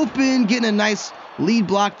wide open. Getting a nice lead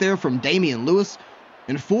block there from Damian Lewis.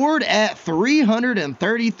 And Ford at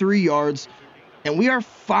 333 yards. And we are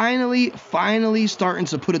finally starting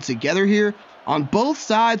to put it together here on both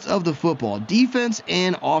sides of the football. Defense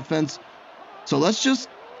and offense. So let's just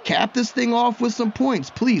cap this thing off with some points,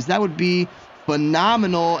 please. That would be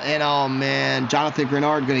phenomenal. And oh man, Jonathan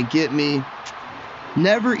Grenard gonna get me.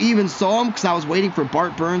 Never even saw him because I was waiting for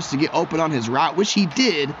Bart Burns to get open on his route, which he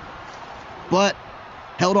did, but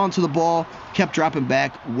held on to the ball, kept dropping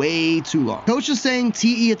back way too long. Coach is saying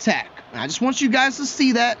TE attack. I just want you guys to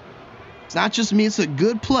see that. It's not just me, it's a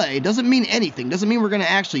good play. It doesn't mean anything. Doesn't mean we're gonna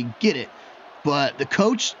actually get it. But the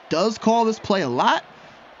coach does call this play a lot.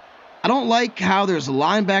 I don't like how there's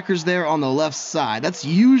linebackers there on the left side. That's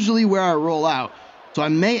usually where I roll out. So I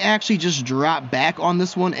may actually just drop back on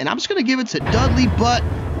this one, and I'm just going to give it to Dudley, but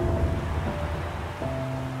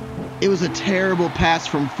it was a terrible pass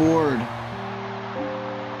from Ford.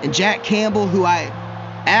 And Jack Campbell, who I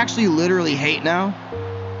actually literally hate now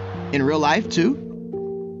in real life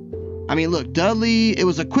too. I mean, look, Dudley, it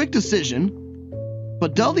was a quick decision,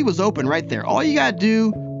 but Dudley was open right there. All you got to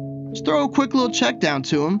do is throw a quick little check down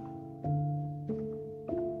to him.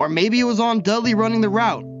 Or maybe it was on Dudley running the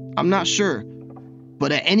route. I'm not sure.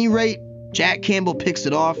 But at any rate, Jack Campbell picks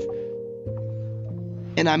it off.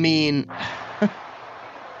 And I mean,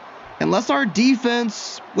 unless our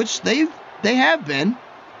defense, which they have been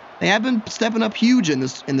stepping up huge in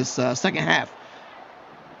this second half.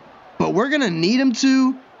 But we're going to need them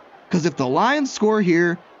to, because if the Lions score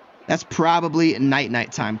here, that's probably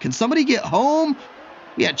night time. Can somebody get home?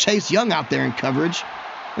 We had Chase Young out there in coverage.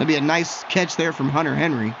 That'd be a nice catch there from Hunter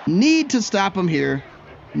Henry. Need to stop him here.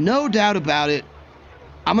 No doubt about it.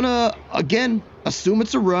 I'm going to, again, assume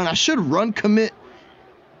it's a run. I should run commit,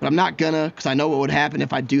 but I'm not going to because I know what would happen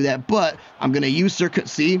if I do that. But I'm going to user,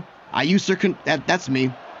 see, I user, that's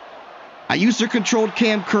me. I user controlled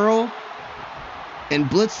Cam Curl and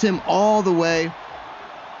blitzed him all the way.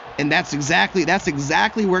 And that's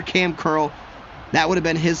exactly where Cam Curl, that would have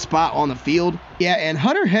been his spot on the field. Yeah, and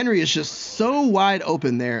Hunter Henry is just so wide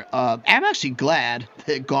open there. I'm actually glad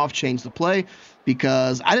that Goff changed the play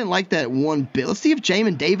because I didn't like that one bit. Let's see if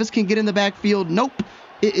Jamin Davis can get in the backfield. Nope.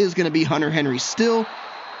 It is going to be Hunter Henry still.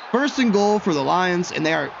 First and goal for the Lions, and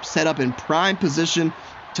they are set up in prime position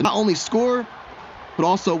to not only score, but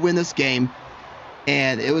also win this game.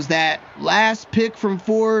 And it was that last pick from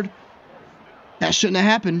Ford. That shouldn't have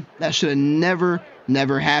happened. That should have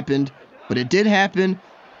never happened. But it did happen,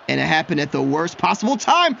 and it happened at the worst possible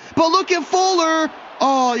time. But look at Fuller.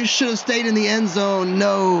 Oh, you should have stayed in the end zone.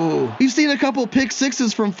 No. We've seen a couple pick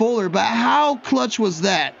sixes from Fuller, but how clutch was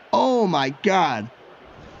that? Oh, my God.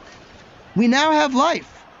 We now have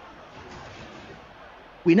life.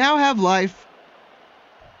 We now have life.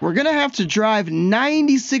 We're going to have to drive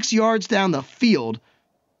 96 yards down the field.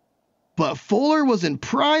 But Fuller was in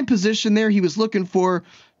prime position there. He was looking for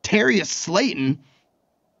Terrius Slayton,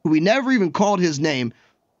 who we never even called his name.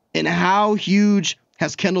 And how huge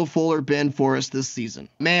has Kendall Fuller been for us this season?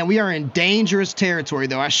 Man, we are in dangerous territory,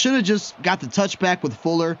 though. I should have just got the touchback with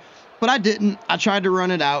Fuller, but I didn't. I tried to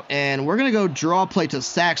run it out, and we're going to go draw play to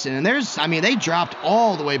Saxton. And they dropped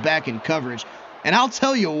all the way back in coverage. And I'll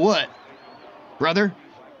tell you what, brother,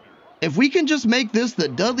 if we can just make this the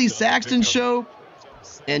Dudley Saxton show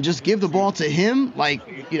and just give the ball to him,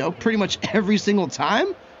 like, you know, pretty much every single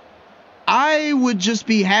time, I would just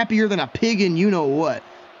be happier than a pig in you-know-what.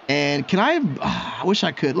 And can I wish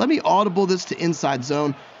I could. Let me audible this to inside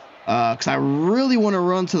zone because I really want to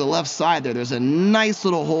run to the left side there. There's a nice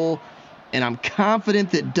little hole, and I'm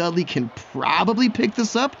confident that Dudley can probably pick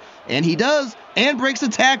this up, and he does, and breaks a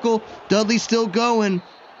tackle. Dudley's still going.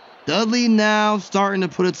 Dudley now starting to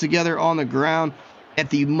put it together on the ground at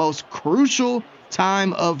the most crucial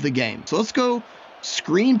time of the game. So let's go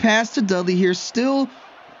screen pass to Dudley here. Still,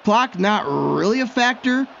 clock not really a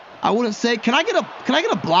factor. I wouldn't say. Can I get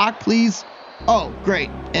a block, please? Oh, great.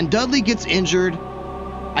 And Dudley gets injured.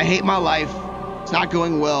 I hate my life. It's not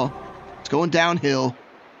going well. It's going downhill.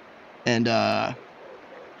 And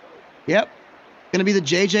yep. Gonna be the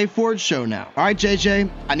JJ Ford show now. All right,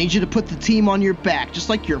 JJ, I need you to put the team on your back, just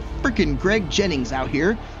like your freaking Greg Jennings out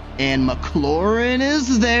here. And McLaurin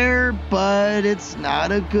is there, but it's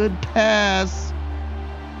not a good pass.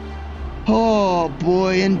 Oh,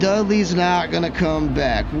 boy, and Dudley's not going to come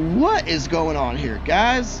back. What is going on here,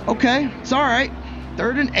 guys? Okay, it's all right.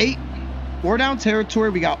 3rd and 8, 4-down territory.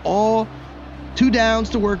 We got all 2 downs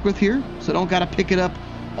to work with here, so don't got to pick it up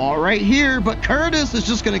all right here. But Curtis is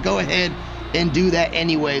just going to go ahead and do that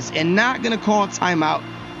anyways and not going to call a timeout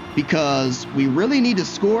because we really need to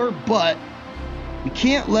score, but we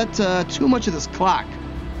can't let too much of this clock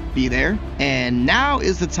be there. And now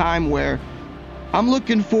is the time where I'm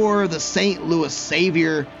looking for the St. Louis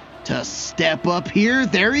Savior to step up here.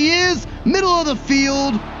 There he is, middle of the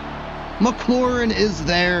field. McLaurin is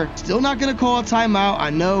there. Still not going to call a timeout. I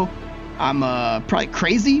know I'm probably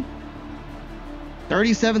crazy.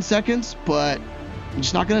 37 seconds, but I'm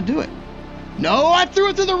just not going to do it. No, I threw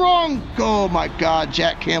it to the wrong. Oh, my God.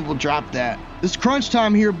 Jack Campbell dropped that. This crunch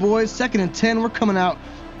time here, boys. 2nd and 10. We're coming out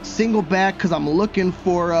single back because I'm looking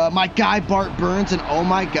for my guy, Bart Burns. And, oh,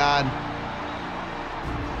 my God.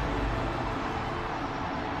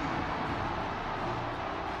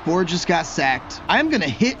 Ford just got sacked. I'm going to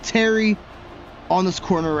hit Terry on this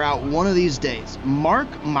corner route one of these days.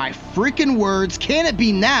 Mark my freaking words. Can it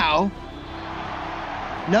be now?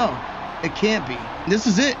 No, it can't be. This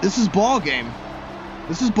is it. This is ball game.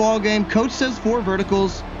 This is ball game. Coach says 4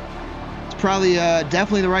 verticals. It's probably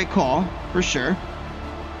definitely the right call for sure.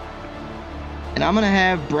 And I'm going to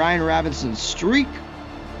have Brian Robinson streak.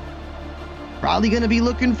 Probably going to be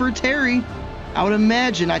looking for Terry. I would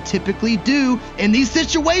imagine I typically do in these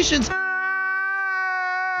situations.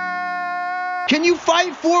 Can you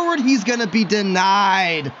fight forward? He's going to be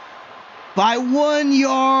denied by 1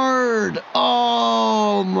 yard.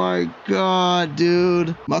 Oh my God,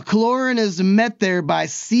 dude. McLaurin is met there by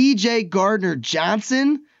CJ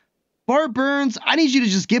Gardner-Johnson. Bart Burns, I need you to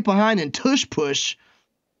just get behind and tush push.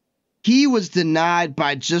 He was denied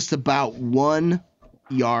by just about 1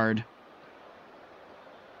 yard.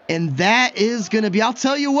 And that is going to be, I'll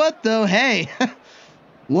tell you what though, hey,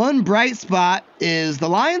 one bright spot is the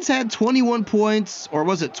Lions had 21 points, or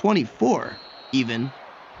was it 24 even?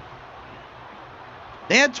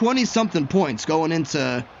 They had 20-something points going into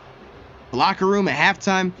the locker room at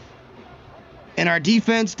halftime, and our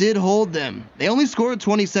defense did hold them. They only scored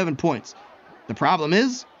 27 points. The problem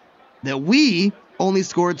is that we only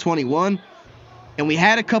scored 21, and we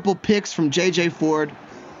had a couple picks from J.J. Ford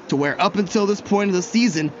to where up until this point of the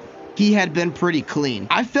season, he had been pretty clean.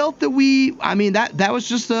 I felt that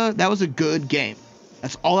that was a good game.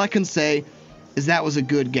 That's all I can say is that was a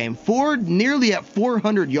good game. Ford nearly at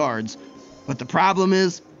 400 yards. But the problem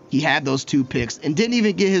is he had those 2 picks and didn't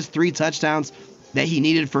even get his 3 touchdowns that he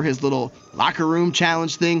needed for his little locker room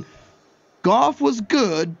challenge thing. Goff was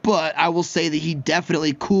good, but I will say that he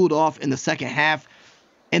definitely cooled off in the second half.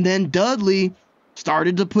 And then Dudley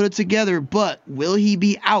started to put it together, but will he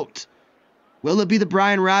be out? Will it be the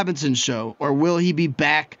Brian Robinson show, or will he be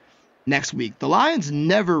back next week? The Lions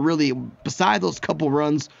never really, beside those couple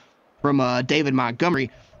runs from David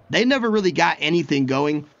Montgomery, they never really got anything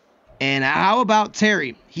going. And how about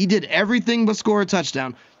Terry? He did everything but score a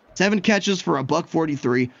touchdown. 7 catches for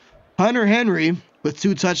 $143. Hunter Henry with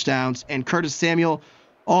 2 touchdowns, and Curtis Samuel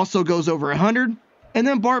also goes over 100. And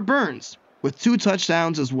then Bart Burns with 2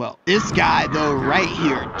 touchdowns as well. This guy, though, right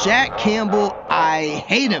here, Jack Campbell, I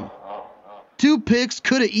hate him. 2 picks,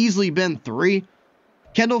 could have easily been 3.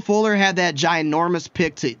 Kendall Fuller had that ginormous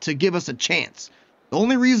pick to give us a chance. The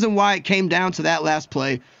only reason why it came down to that last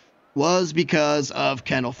play was because of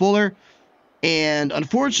Kendall Fuller. And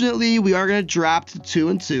unfortunately, we are going to drop to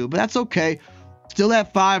 2-2, but that's okay. Still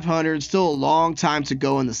at 500, still a long time to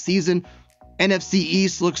go in the season. NFC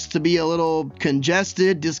East looks to be a little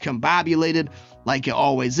congested, discombobulated like it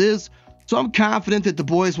always is. So I'm confident that the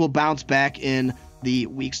boys will bounce back in the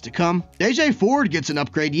weeks to come. J.J. Ford gets an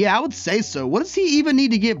upgrade. Yeah, I would say so. What does he even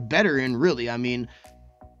need to get better in, really? I mean,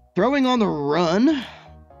 throwing on the run,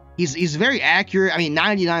 he's very accurate. I mean,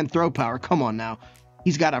 99 throw power. Come on now.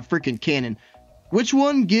 He's got a freaking cannon. Which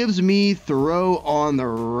one gives me throw on the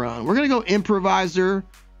run? We're going to go improviser.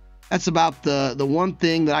 That's about the one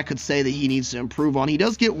thing that I could say that he needs to improve on. He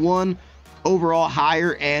does get 1 overall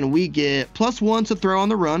higher, and we get +1 to throw on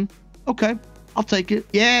the run. Okay, I'll take it.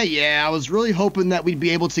 Yeah, I was really hoping that we'd be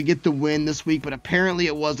able to get the win this week, but apparently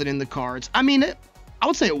it wasn't in the cards. I mean, I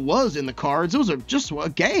would say it was in the cards. It was just a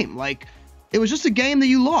game. Like, it was just a game that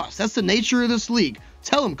you lost. That's the nature of this league.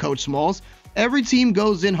 Tell him, Coach Smallz. Every team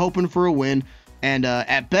goes in hoping for a win, and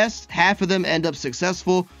at best, half of them end up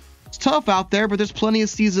successful. It's tough out there, but there's plenty of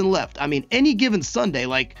season left. I mean, any given Sunday,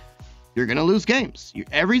 like, you're going to lose games.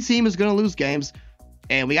 Every team is going to lose games,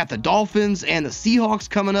 and we got the Dolphins and the Seahawks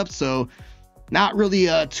coming up, so not really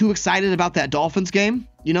too excited about that Dolphins game.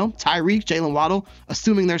 You know, Tyreek, Jalen Waddle,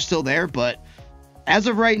 assuming they're still there, but as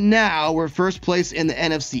of right now, we're first place in the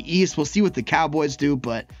NFC East. We'll see what the Cowboys do,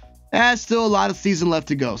 but there's still a lot of season left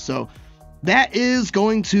to go. So that is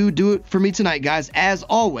going to do it for me tonight, guys. As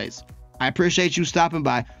always, I appreciate you stopping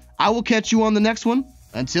by. I will catch you on the next one.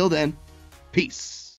 Until then, peace.